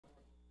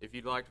If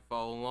you'd like to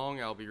follow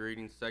along, I'll be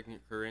reading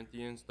 2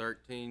 Corinthians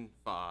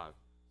 13:5.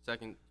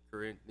 2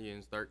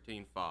 Corinthians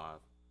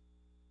 13:5.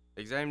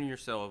 Examine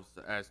yourselves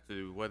as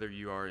to whether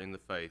you are in the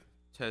faith.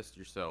 Test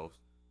yourselves.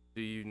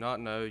 Do you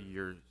not know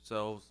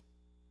yourselves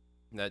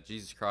that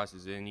Jesus Christ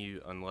is in you,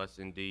 unless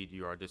indeed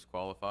you are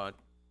disqualified?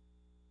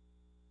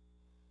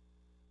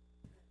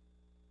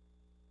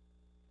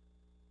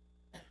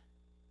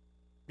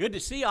 Good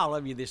to see all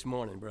of you this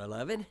morning,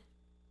 beloved.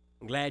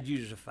 I'm glad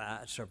you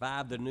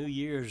survived the New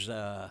Year's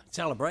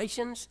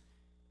celebrations.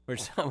 For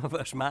some of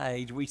us my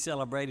age, we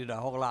celebrated a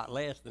whole lot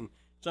less than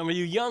some of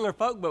you younger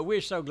folk, but we're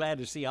so glad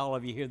to see all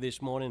of you here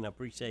this morning. I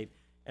appreciate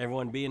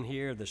everyone being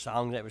here, the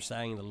songs that were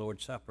sang, the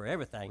Lord's Supper,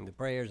 everything, the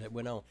prayers that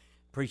went on.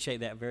 Appreciate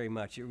that very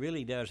much. It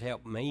really does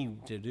help me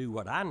to do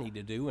what I need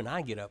to do when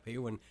I get up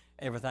here, when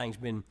everything's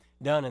been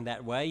done in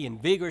that way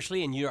and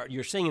vigorously, and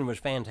your singing was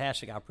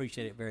fantastic. I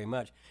appreciate it very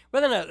much. But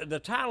then the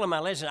title of my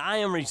lesson, I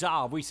Am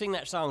Resolved. We sing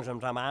that song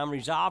sometime. I am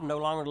resolved, no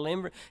longer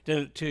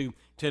to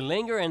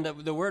linger, and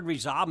the word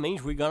resolve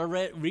means we're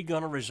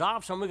gonna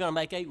resolve something. We're gonna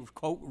make a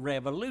quote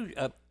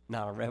revolution.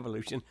 Not a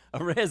revolution,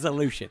 a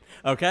resolution,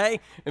 okay?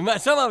 And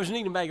some of us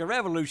need to make a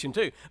revolution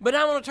too. But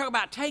I want to talk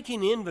about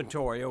taking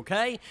inventory,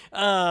 okay?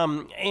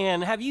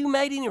 And have you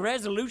made any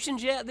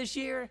resolutions yet this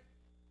year?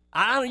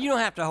 You don't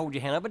have to hold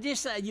your hand up, but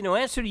just,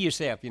 answer to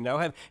yourself,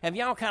 Have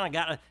y'all kind of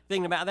got a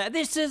thing about that?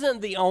 This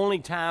isn't the only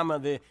time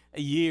of the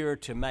year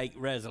to make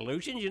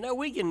resolutions.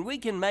 We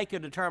can make a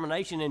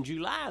determination in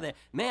July that,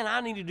 man, I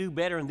need to do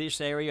better in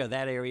this area or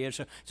that area.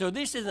 So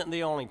this isn't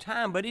the only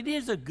time, but it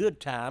is a good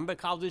time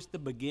because it's the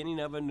beginning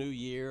of a new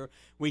year.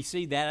 We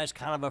see that as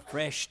kind of a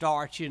fresh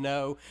start,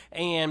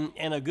 and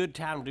a good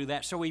time to do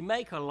that. So we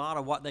make a lot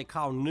of what they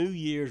call New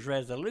Year's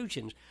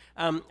resolutions.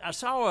 I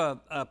saw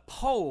a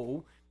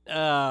poll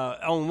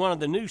on one of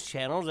the news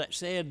channels that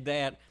said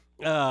that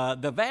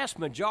the vast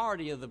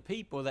majority of the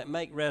people that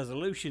make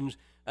resolutions,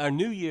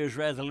 New Year's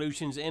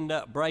resolutions, end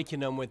up breaking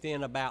them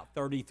within about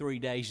 33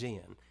 days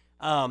in.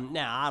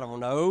 Now, I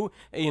don't know,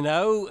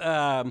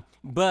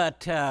 but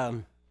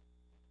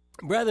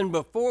brethren,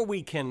 before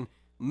we can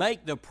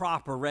make the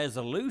proper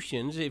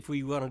resolutions, if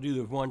we want to do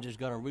the ones that's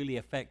going to really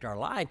affect our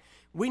life,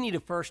 we need to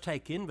first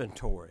take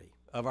inventory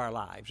of our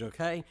lives,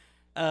 okay?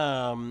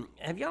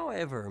 Have y'all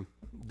ever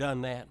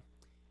done that?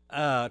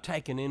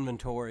 Take an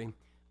inventory.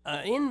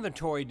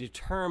 Inventory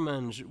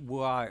determines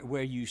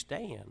where you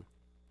stand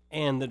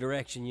and the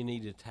direction you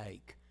need to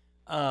take.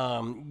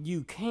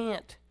 You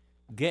can't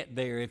get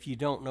there if you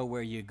don't know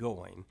where you're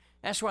going.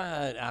 That's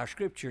why our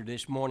scripture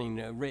this morning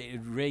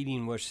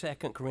reading was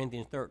 2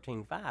 Corinthians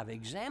 13:5.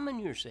 Examine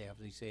yourselves,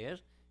 he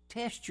says.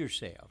 Test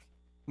yourselves.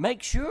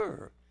 Make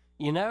sure,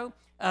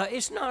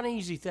 It's not an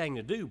easy thing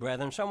to do,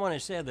 brethren. Someone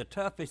has said the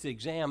toughest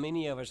exam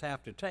any of us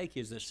have to take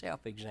is the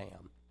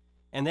self-exam.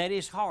 And that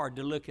is hard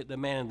to look at the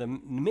man in the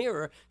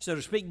mirror, so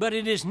to speak, but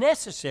it is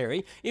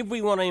necessary if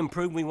we want to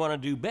improve, we want to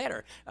do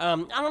better. I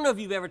don't know if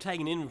you've ever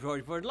taken inventory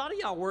before. A lot of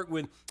y'all work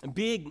with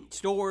big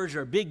stores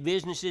or big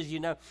businesses,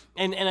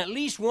 and at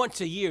least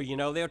once a year,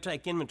 they'll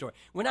take inventory.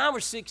 When I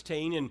was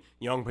 16, and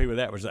young people,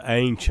 that was an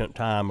ancient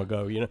time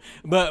ago,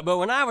 but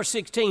when I was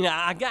 16,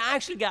 I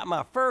actually got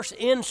my first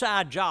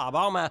inside job.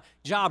 All my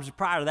jobs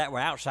prior to that were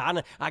outside.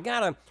 And I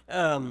got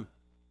a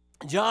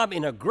job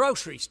in a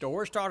grocery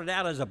store. Started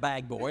out as a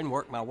bag boy and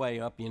worked my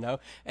way up,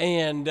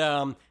 and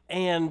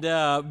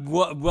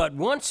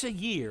once a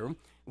year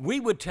we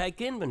would take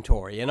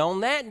inventory, and on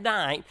that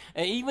night,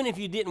 even if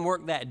you didn't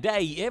work that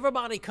day,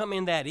 everybody come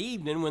in that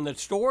evening when the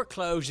store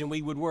closed, and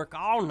we would work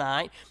all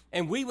night,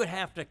 and we would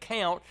have to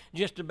count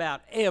just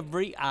about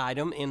every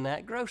item in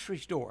that grocery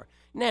store.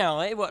 Now,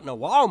 it wasn't a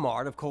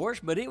Walmart, of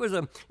course, but it was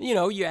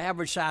your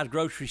average size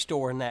grocery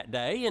store in that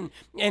day. And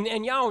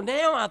y'all,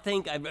 now I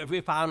think,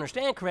 if I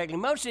understand correctly,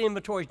 most of the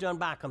inventory is done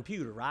by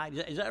computer, right?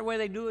 Is that the way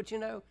they do it,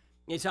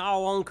 It's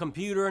all on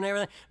computer and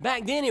everything.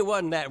 Back then, it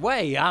wasn't that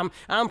way. I'm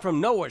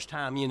from Noah's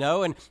time,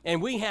 and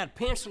we had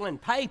pencil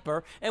and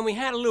paper, and we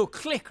had a little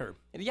clicker.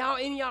 Any of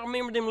y'all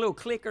remember them little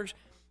clickers?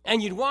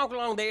 And you'd walk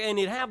along there, and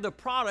it'd have the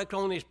product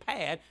on this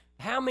pad.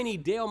 How many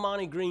Del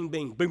Monte green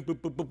beans? Boom, boom,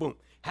 boom, boom, boom.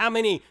 How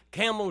many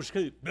Campbell's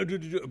soup,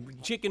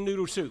 chicken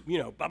noodle soup,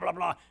 blah, blah,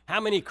 blah.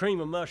 How many cream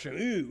of mushroom,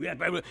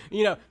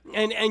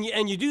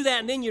 and you do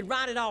that, and then you'd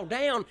write it all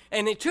down,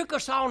 and it took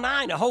us all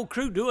night, a whole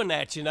crew doing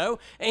that,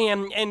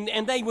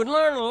 and they would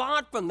learn a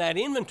lot from that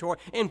inventory.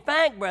 In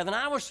fact, brethren,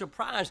 I was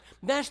surprised.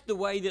 That's the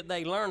way that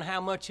they learned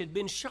how much had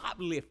been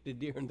shoplifted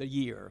during the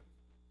year.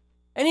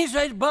 And he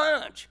says,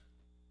 bunch,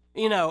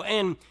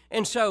 and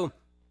so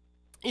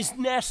it's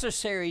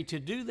necessary to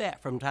do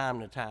that from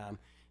time to time.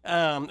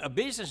 A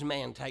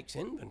businessman takes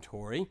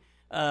inventory.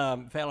 A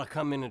fella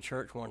come into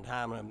church one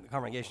time in a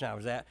congregation I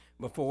was at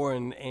before,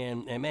 and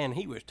man,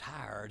 he was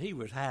tired. He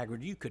was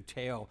haggard. You could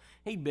tell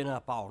he'd been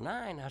up all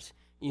night.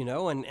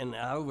 And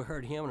I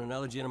overheard him and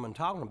another gentleman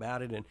talking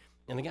about it, and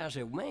the guy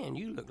said, man,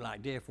 you look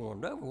like death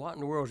warmed over. What in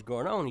the world's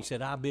going on? He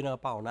said, I've been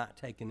up all night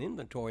taking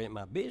inventory at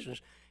my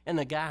business. And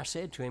the guy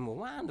said to him, well,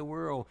 why in the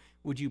world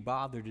would you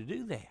bother to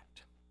do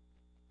that?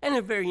 And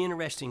a very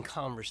interesting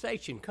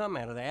conversation come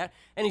out of that.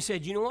 And he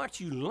said, you know what?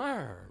 You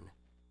learn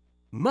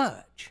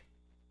much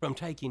from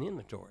taking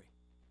inventory.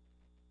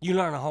 You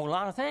learn a whole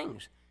lot of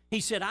things. He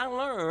said, I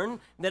learned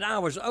that I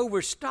was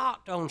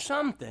overstocked on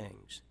some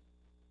things,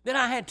 that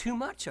I had too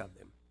much of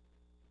them.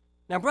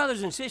 Now,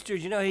 brothers and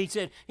sisters, you know, he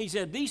said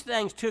these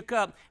things took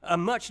up a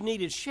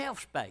much-needed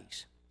shelf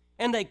space,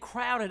 and they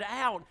crowded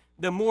out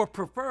the more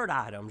preferred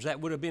items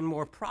that would have been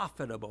more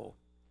profitable.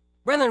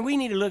 Brethren, we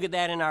need to look at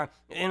that in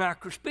our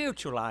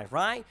spiritual life,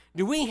 right?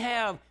 Do we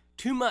have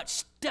too much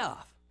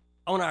stuff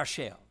on our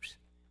shelves?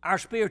 Our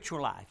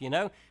spiritual life, you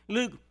know?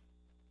 Luke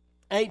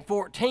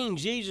 8:14,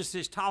 Jesus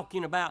is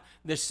talking about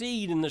the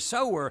seed and the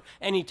sower,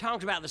 and he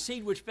talks about the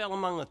seed which fell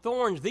among the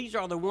thorns. These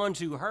are the ones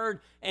who heard,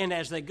 and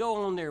as they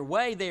go on their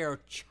way, they are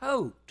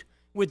choked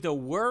with the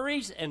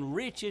worries and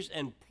riches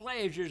and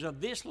pleasures of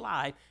this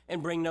life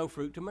and bring no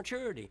fruit to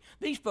maturity.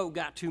 These folk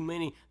got too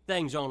many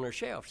things on their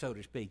shelf, so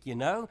to speak, you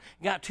know?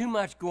 Got too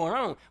much going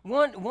on.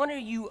 What are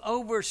you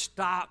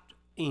overstocked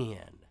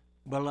in,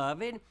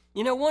 beloved?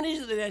 You know, what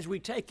is it that as we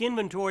take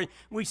inventory,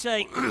 we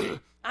say,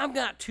 I've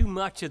got too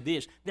much of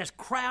this that's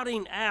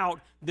crowding out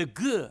the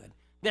good,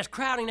 that's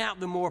crowding out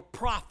the more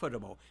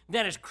profitable,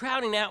 that is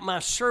crowding out my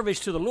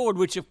service to the Lord,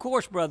 which, of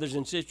course, brothers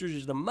and sisters,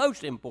 is the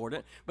most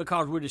important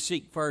because we're to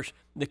seek first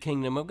the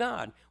kingdom of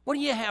God. What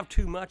do you have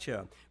too much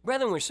of?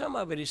 Brethren, some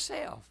of it is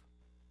self.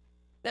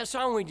 That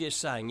song we just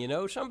sang, you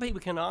know, some people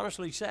can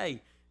honestly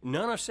say,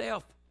 none of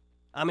self,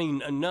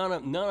 none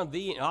of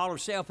thee, all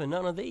of self and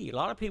none of thee. A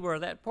lot of people are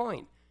at that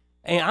point.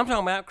 And I'm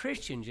talking about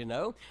Christians, you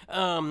know,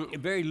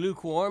 very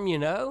lukewarm, you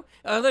know.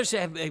 Others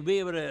have be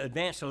able to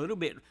advance a little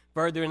bit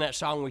further in that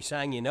song we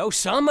sang, you know,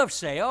 some of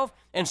self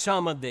and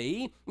some of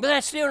thee, but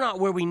that's still not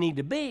where we need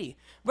to be.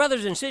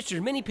 Brothers and sisters,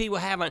 many people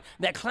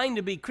that claim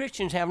to be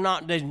Christians have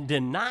not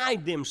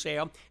denied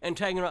themselves and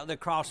taken up the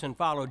cross and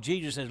followed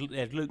Jesus, as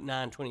Luke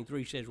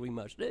 9:23 says we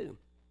must do.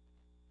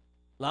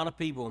 A lot of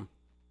people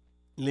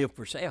live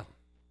for self.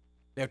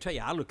 They'll tell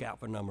you, I look out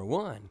for number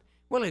one.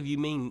 Well, if you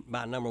mean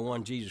by number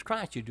one Jesus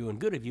Christ, you're doing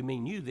good. If you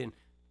mean you, then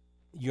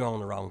you're on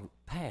the wrong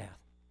path.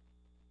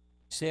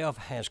 Self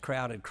has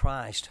crowded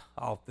Christ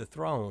off the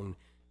throne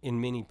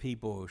in many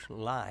people's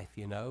life,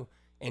 you know.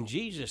 And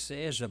Jesus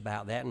says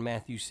about that in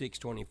Matthew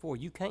 6:24,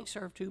 you can't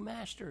serve two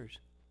masters.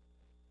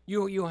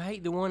 You'll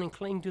hate the one and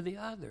cling to the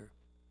other.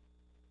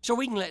 So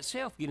we can let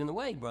self get in the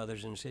way,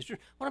 brothers and sisters.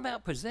 What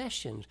about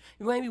possessions?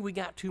 Maybe we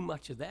got too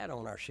much of that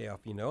on our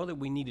shelf, you know, that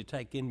we need to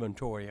take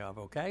inventory of,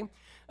 okay?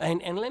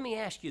 And let me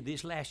ask you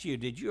this: last year,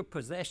 did your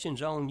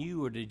possessions own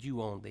you or did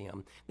you own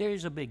them? There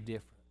is a big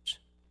difference.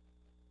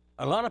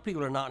 A lot of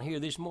people are not here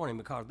this morning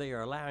because they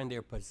are allowing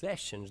their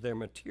possessions, their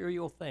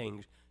material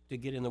things, to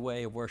get in the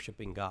way of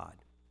worshiping God.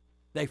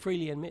 They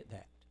freely admit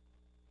that.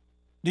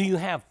 Do you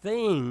have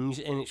things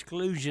in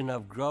exclusion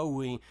of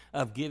giving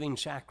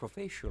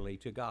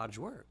sacrificially to God's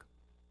work?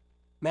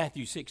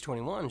 Matthew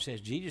 6:21 says,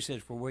 Jesus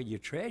says, for where your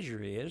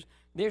treasure is,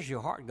 there's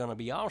your heart going to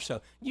be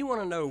also. You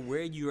want to know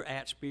where you're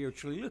at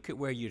spiritually? Look at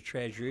where your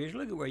treasure is.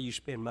 Look at where you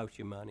spend most of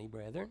your money,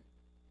 brethren.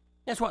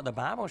 That's what the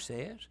Bible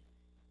says.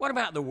 What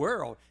about the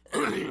world?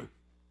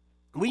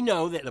 We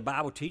know that the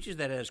Bible teaches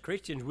that as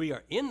Christians we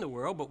are in the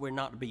world, but we're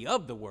not to be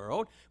of the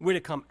world. We're to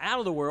come out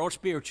of the world,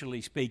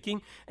 spiritually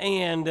speaking.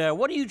 And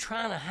what are you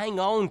trying to hang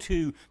on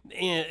to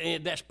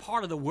that's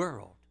part of the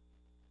world?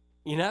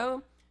 You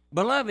know?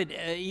 Beloved,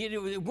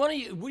 what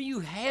are you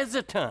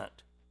hesitant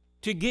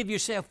to give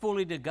yourself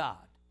fully to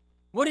God?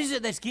 What is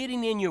it that's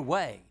getting in your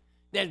way?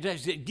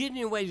 That's getting in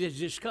your way, that's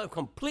just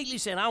completely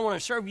saying, I want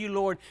to serve you,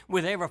 Lord,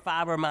 with every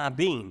fiber of my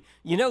being.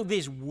 You know,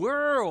 this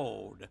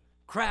world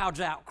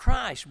crowds out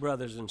Christ,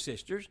 brothers and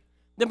sisters.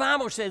 The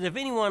Bible says if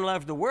anyone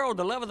loves the world,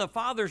 the love of the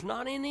Father is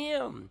not in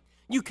him.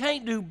 You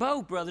can't do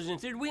both, brothers and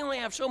sisters. We only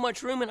have so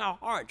much room in our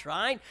hearts,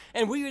 right?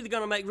 And we're either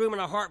going to make room in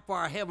our heart for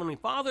our Heavenly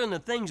Father and the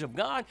things of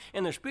God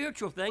and the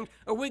spiritual things,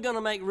 or we're going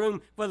to make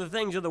room for the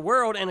things of the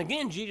world. And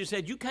again, Jesus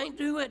said, you can't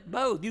do it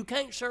both. You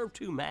can't serve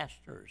two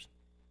masters.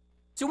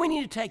 So we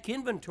need to take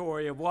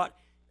inventory of what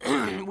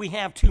we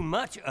have too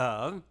much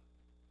of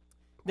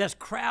that's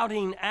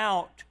crowding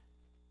out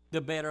the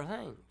better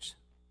things.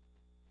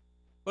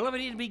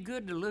 Beloved, it'd be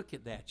good to look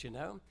at that, you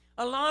know.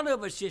 A lot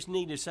of us just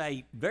need to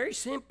say, very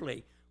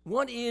simply,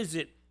 what is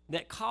it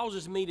that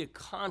causes me to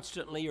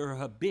constantly or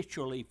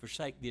habitually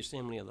forsake the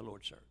assembly of the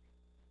Lord's church?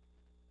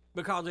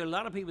 Because there are a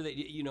lot of people that,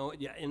 you know,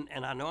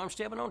 and I know I'm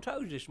stepping on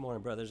toes this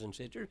morning, brothers and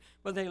sisters,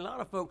 but there are a lot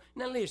of folk.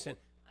 Now listen,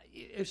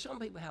 if some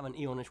people have an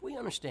illness, we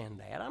understand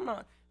that. I'm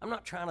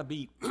not trying to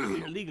be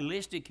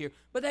legalistic here,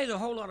 but there's a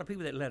whole lot of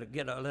people that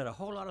let a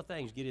whole lot of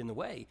things get in the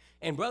way.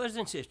 And brothers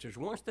and sisters,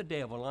 once the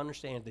devil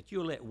understands that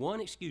you'll let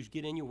one excuse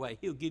get in your way,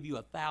 he'll give you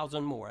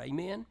 1,000 more.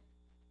 Amen?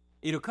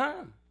 It'll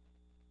come.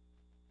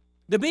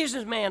 The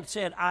businessman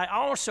said, I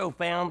also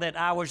found that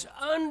I was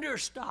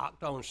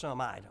understocked on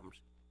some items,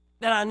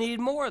 that I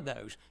needed more of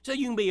those. So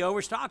you can be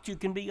overstocked, you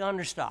can be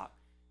understocked.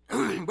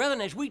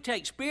 Brethren, as we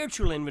take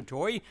spiritual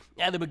inventory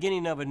at the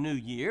beginning of a new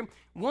year,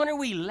 what are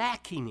we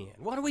lacking in?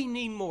 What do we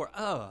need more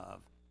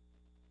of?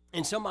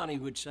 And somebody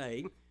would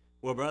say,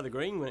 Well, Brother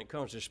Green, when it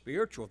comes to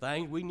spiritual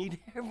things, we need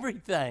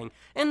everything.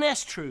 And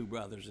that's true,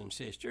 brothers and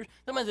sisters.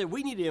 Somebody said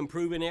we need to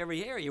improve in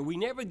every area. We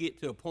never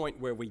get to a point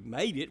where we've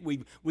made it.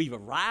 We've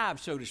arrived,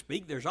 so to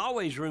speak. There's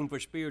always room for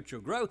spiritual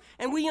growth.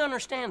 And we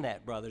understand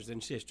that, brothers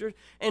and sisters.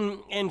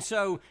 And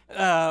so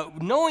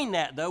knowing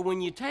that, though,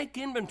 when you take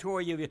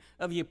inventory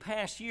of your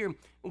past year,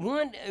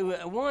 what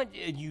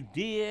you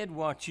did,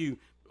 what you,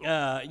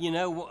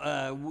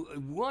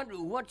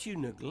 what you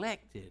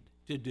neglected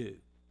to do.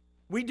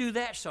 We do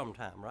that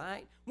sometime,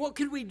 right? What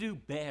could we do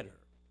better?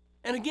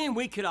 And again,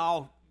 we could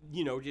all,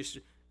 just,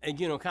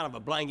 kind of a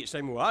blanket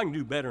statement, well, I can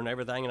do better than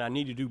everything, and I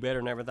need to do better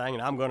than everything,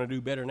 and I'm going to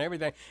do better than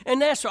everything.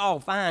 And that's all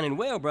fine and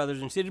well,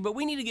 brothers and sisters, but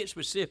we need to get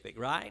specific,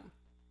 right?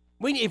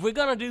 If we're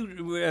going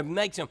to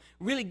make some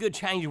really good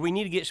changes, we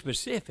need to get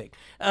specific.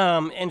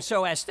 And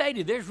so, as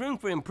stated, there's room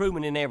for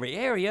improvement in every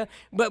area,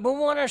 but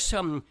what are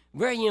some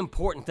very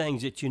important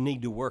things that you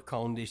need to work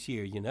on this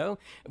year,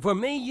 For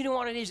me, you know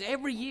what it is?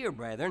 Every year,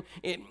 brethren,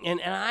 and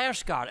I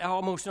ask God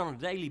almost on a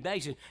daily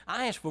basis,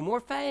 I ask for more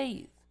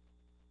faith.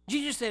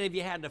 Jesus said if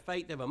you had the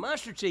faith of a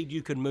mustard seed,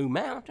 you could move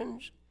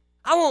mountains.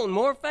 I want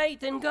more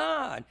faith in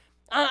God.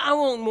 I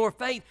want more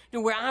faith to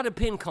where I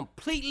depend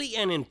completely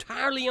and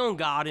entirely on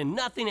God and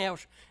nothing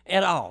else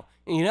at all.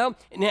 Now,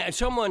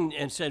 someone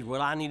said,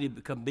 well, I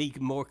need to be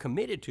more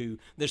committed to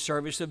the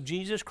service of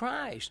Jesus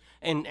Christ.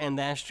 And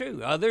that's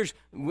true. Others,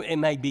 it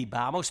may be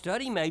Bible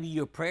study, maybe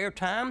your prayer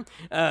time,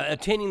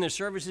 attending the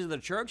services of the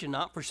church and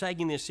not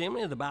forsaking the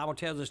assembly, as the Bible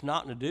tells us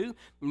not to do.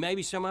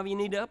 Maybe some of you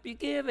need to up your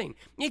giving.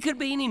 It could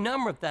be any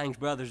number of things,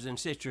 brothers and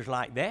sisters,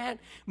 like that.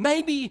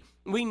 Maybe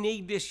we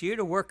need this year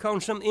to work on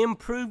some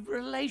improved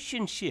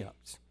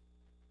relationships.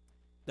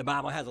 The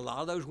Bible has a lot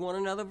of those one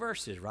another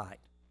verses, right?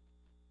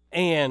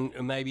 And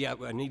maybe I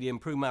need to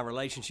improve my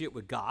relationship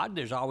with God.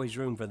 There's always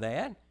room for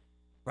that.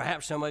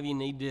 Perhaps some of you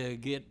need to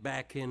get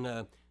back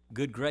in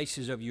good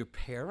graces of your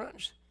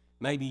parents,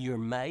 maybe your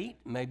mate,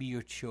 maybe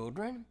your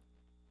children,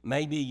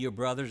 maybe your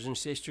brothers and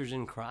sisters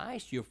in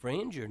Christ, your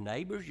friends, your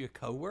neighbors, your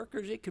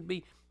coworkers. It could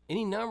be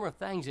any number of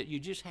things that you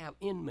just have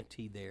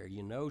enmity there,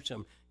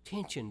 some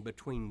tension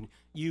between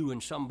you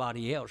and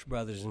somebody else,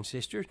 brothers and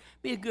sisters.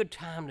 Be a good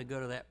time to go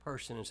to that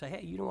person and say,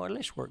 hey, you know what,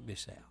 let's work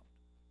this out.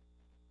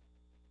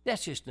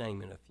 That's just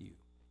naming a few.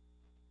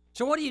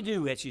 So what do you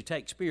do as you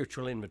take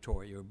spiritual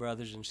inventory, your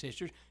brothers and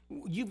sisters?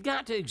 You've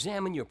got to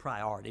examine your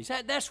priorities.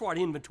 That's what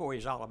inventory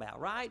is all about,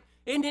 right?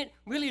 Isn't it?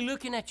 Really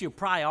looking at your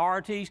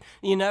priorities,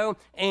 and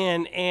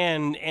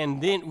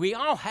then we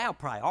all have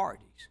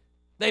priorities.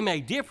 They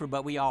may differ,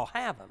 but we all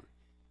have them.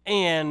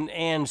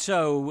 And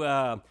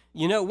so,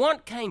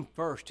 what came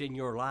first in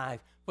your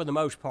life for the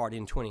most part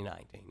in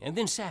 2019? And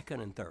then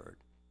second and third?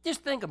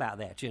 Just think about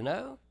that,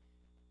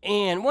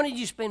 And what did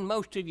you spend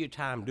most of your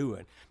time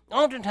doing?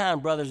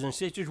 Oftentimes, brothers and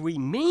sisters, we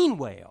mean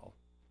well,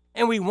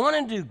 and we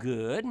want to do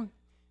good,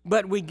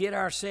 but we get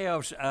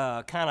ourselves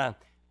kind of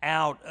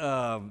out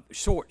of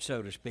sort,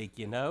 so to speak,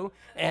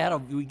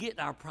 we get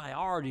our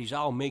priorities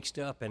all mixed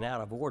up and out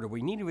of order.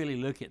 We need to really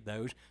look at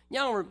those.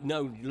 Y'all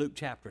know Luke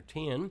chapter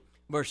 10,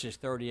 verses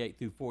 38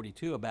 through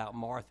 42 about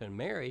Martha and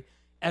Mary.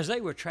 As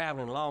they were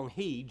traveling along,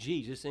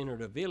 Jesus,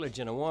 entered a village,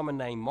 and a woman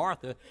named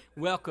Martha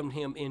welcomed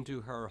him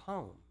into her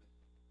home.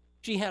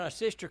 She had a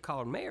sister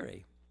called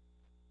Mary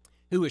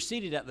who was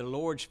seated at the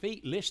Lord's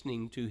feet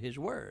listening to his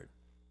word.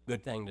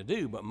 Good thing to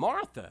do. But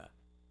Martha,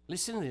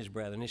 listen to this,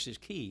 brethren, this is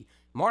key.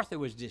 Martha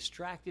was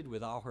distracted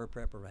with all her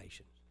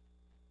preparations.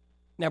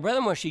 Now,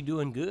 brethren, was she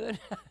doing good?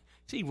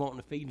 She's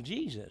wanting to feed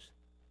Jesus.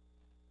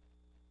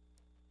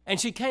 And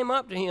she came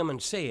up to him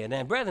and said,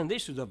 and brethren,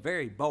 this was a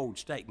very bold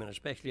statement,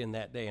 especially in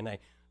that day and age.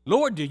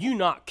 Lord, do you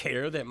not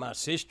care that my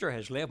sister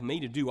has left me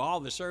to do all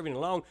the serving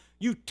alone?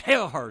 You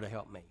tell her to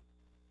help me.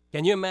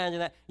 Can you imagine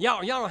that?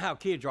 Y'all know how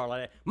kids are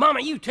like that.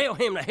 Mama, you tell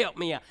him to help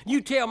me out. You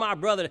tell my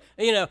brother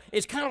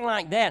it's kind of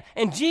like that.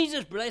 And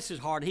Jesus, bless his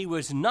heart, he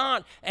was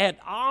not at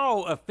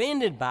all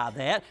offended by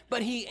that,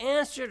 but he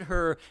answered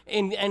her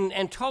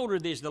and told her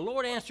this. The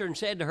Lord answered and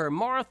said to her,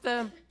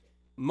 Martha,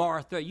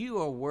 Martha, you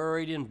are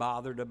worried and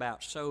bothered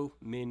about so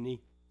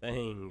many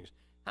things.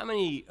 How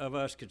many of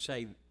us could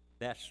say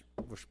that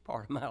was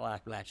part of my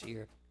life last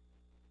year?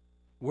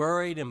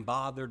 Worried and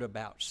bothered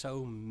about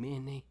so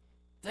many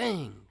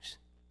things.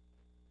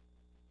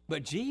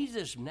 But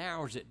Jesus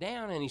narrows it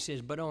down and he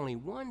says, but only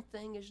one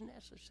thing is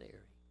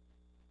necessary.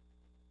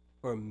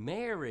 For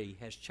Mary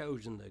has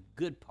chosen the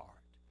good part,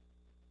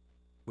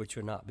 which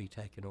will not be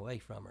taken away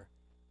from her.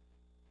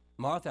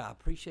 Martha, I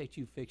appreciate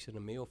you fixing a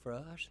meal for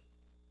us.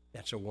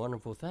 That's a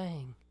wonderful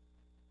thing.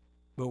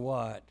 But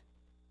what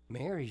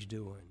Mary's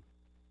doing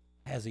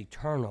has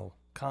eternal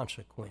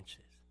consequences.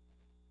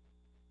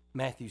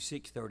 Matthew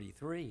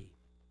 6:33,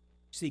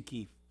 seek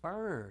ye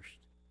first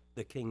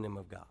the kingdom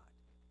of God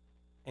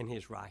and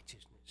his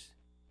righteousness.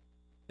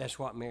 That's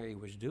what Mary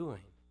was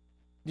doing.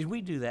 Did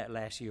we do that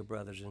last year,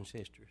 brothers and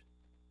sisters?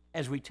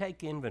 As we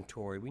take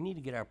inventory, we need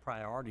to get our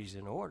priorities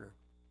in order.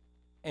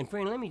 And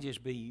friend, let me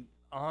just be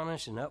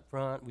honest and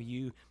upfront with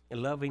you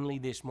lovingly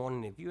this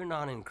morning. If you're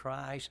not in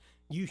Christ,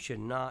 you should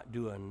not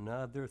do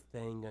another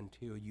thing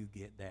until you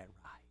get that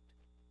right.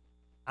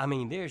 I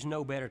mean, there's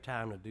no better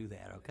time to do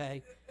that,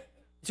 okay?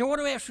 So what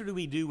else do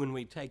we do when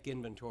we take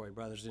inventory,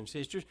 brothers and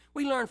sisters?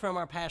 We learn from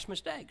our past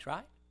mistakes,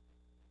 right?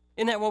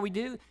 Isn't that what we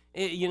do?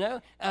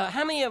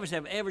 How many of us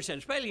have ever said,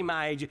 especially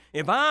my age,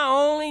 if I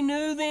only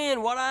knew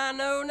then what I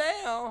know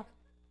now,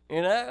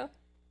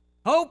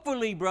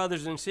 Hopefully,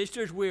 brothers and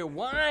sisters, we're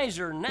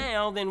wiser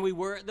now than we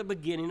were at the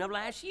beginning of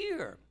last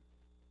year.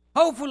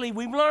 Hopefully,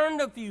 we've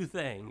learned a few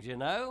things,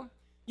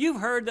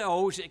 You've heard the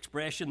old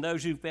expression,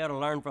 those who fail to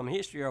learn from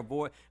history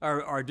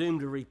are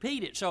doomed to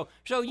repeat it. So,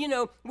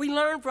 we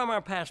learn from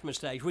our past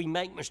mistakes. We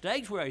make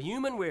mistakes. We're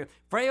human. We're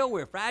frail.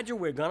 We're fragile.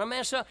 We're going to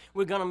mess up.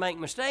 We're going to make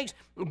mistakes.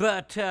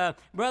 But,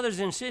 brothers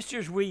and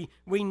sisters, we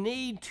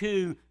need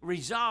to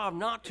resolve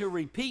not to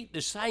repeat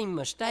the same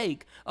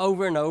mistake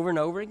over and over and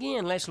over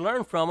again. Let's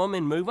learn from them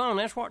and move on.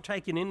 That's what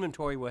taking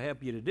inventory will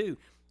help you to do.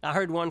 I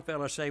heard one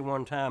fellow say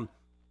one time,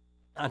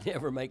 I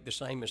never make the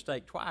same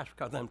mistake twice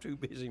because I'm too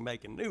busy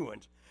making new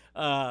ones.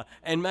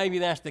 And maybe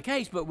that's the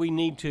case, but we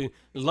need to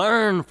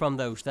learn from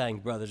those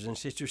things, brothers and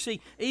sisters. See,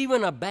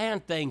 even a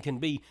bad thing can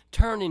be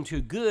turned into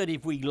good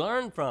if we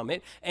learn from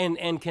it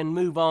and can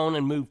move on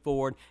and move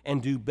forward and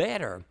do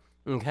better,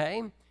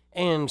 okay?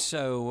 And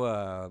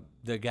so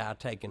the guy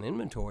taking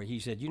inventory, he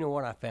said, you know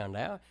what I found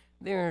out?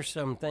 There are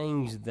some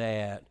things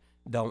that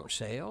don't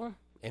sell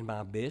in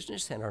my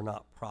business and are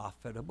not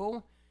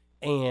profitable.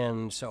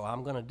 And so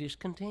I'm going to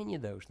discontinue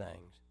those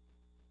things.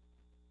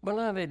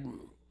 Beloved,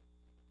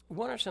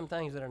 what are some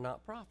things that are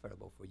not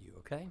profitable for you,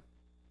 okay?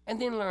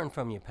 And then learn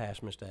from your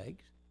past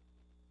mistakes.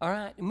 All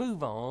right,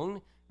 move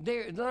on.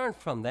 Learn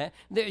from that.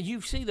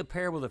 You see the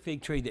parable of the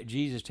fig tree that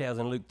Jesus tells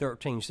in Luke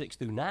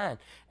 13:6-9.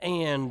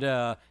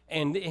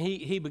 And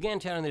he began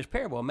telling this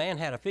parable. A man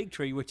had a fig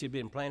tree which had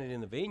been planted in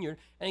the vineyard,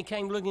 and he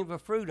came looking for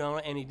fruit on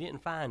it, and he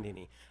didn't find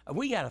any.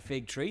 We got a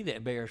fig tree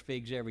that bears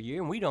figs every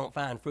year, and we don't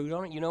find fruit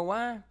on it. You know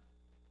why?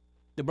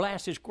 The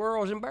blasted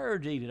squirrels and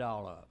birds eat it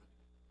all up.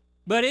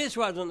 But this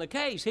wasn't the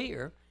case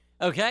here,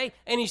 okay?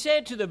 And he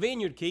said to the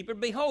vineyard keeper,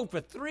 behold, for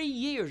 3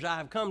 years I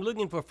have come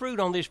looking for fruit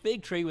on this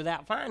fig tree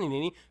without finding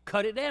any.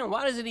 Cut it down.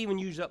 Why does it even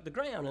use up the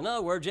ground? In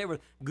other words, there was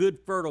good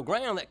fertile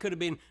ground that could have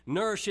been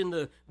nourishing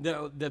the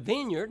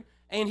vineyard.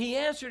 And he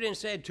answered and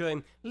said to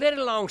him, let it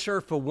alone,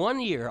 sir, for 1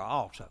 year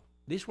also,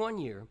 this 1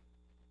 year,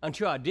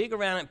 until I dig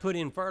around it and put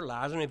in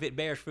fertilizer. And if it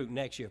bears fruit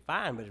next year,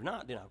 fine. But if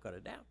not, then I'll cut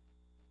it down.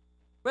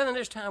 Well,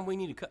 there's time we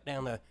need to cut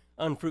down the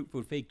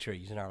unfruitful fig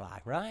trees in our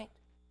life, right?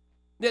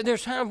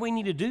 There's time we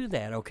need to do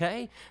that,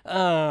 okay?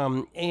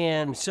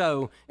 And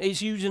so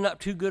it's using up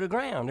too good a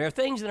ground. There are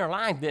things in our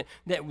life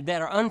that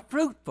are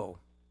unfruitful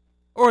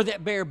or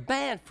that bear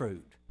bad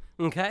fruit,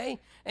 okay?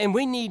 And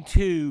we need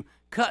to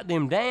cut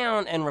them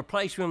down and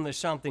replace them with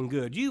something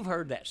good. You've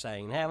heard that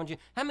saying, haven't you?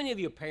 How many of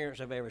your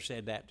parents have ever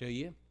said that to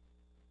you?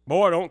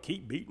 Boy, don't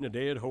keep beating a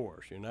dead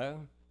horse,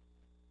 Well,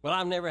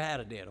 I've never had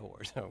a dead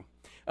horse,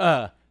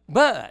 so...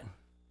 But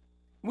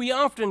we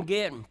often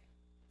get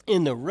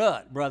in the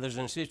rut, brothers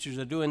and sisters,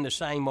 of doing the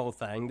same old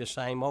thing, the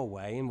same old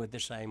way, and with the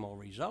same old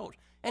results.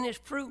 And it's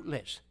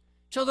fruitless.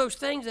 So those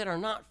things that are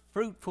not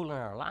fruitful in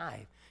our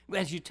life,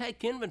 as you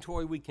take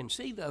inventory, we can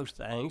see those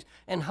things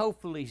and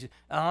hopefully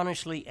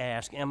honestly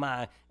ask, am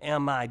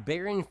I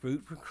bearing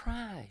fruit for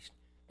Christ?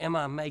 Am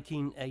I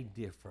making a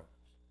difference?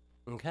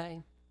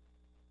 Okay?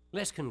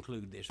 Let's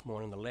conclude this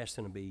morning. The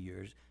lesson will be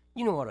yours.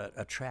 You know what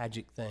a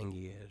tragic thing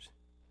is?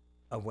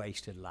 A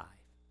wasted life.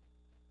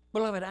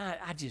 Beloved,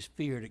 I just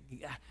fear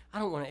I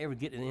don't want to ever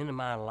get to the end of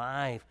my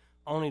life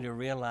only to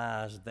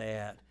realize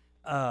that,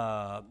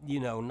 I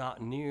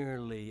wasn't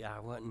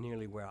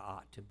nearly where I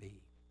ought to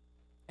be.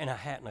 And I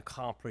hadn't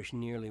accomplished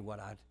nearly what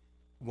I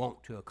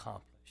want to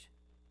accomplish.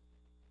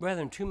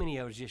 Brethren, too many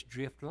of us just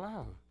drift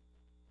along.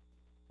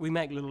 We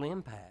make little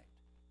impact.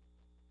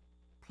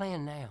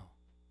 Plan now.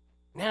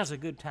 Now's a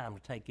good time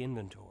to take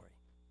inventory.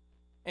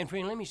 And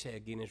friend, let me say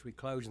again as we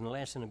close, and the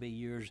lesson will be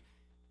yours.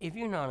 If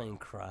you're not in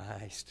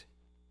Christ,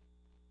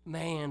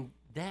 man,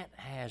 that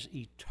has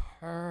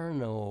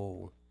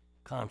eternal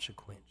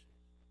consequences.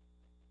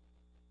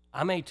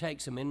 I may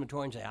take some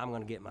inventory and say, I'm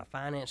going to get my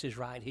finances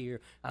right here.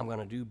 I'm going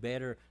to do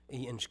better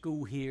in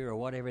school here or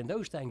whatever. And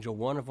those things are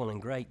wonderful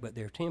and great, but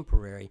they're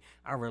temporary.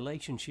 Our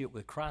relationship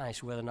with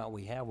Christ, whether or not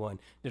we have one,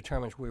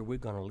 determines where we're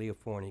going to live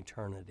for an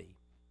eternity.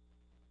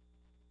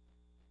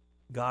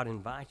 God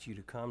invites you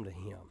to come to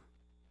Him.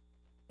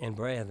 And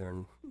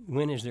brethren,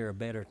 when is there a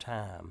better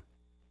time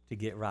to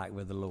get right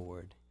with the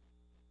Lord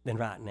than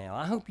right now?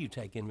 I hope you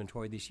take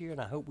inventory this year, and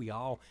I hope we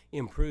all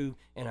improve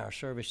in our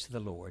service to the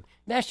Lord.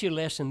 That's your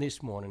lesson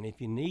this morning. If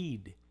you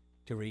need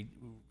to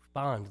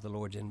respond to the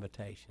Lord's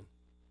invitation,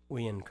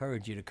 we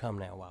encourage you to come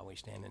now while we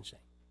stand and sing.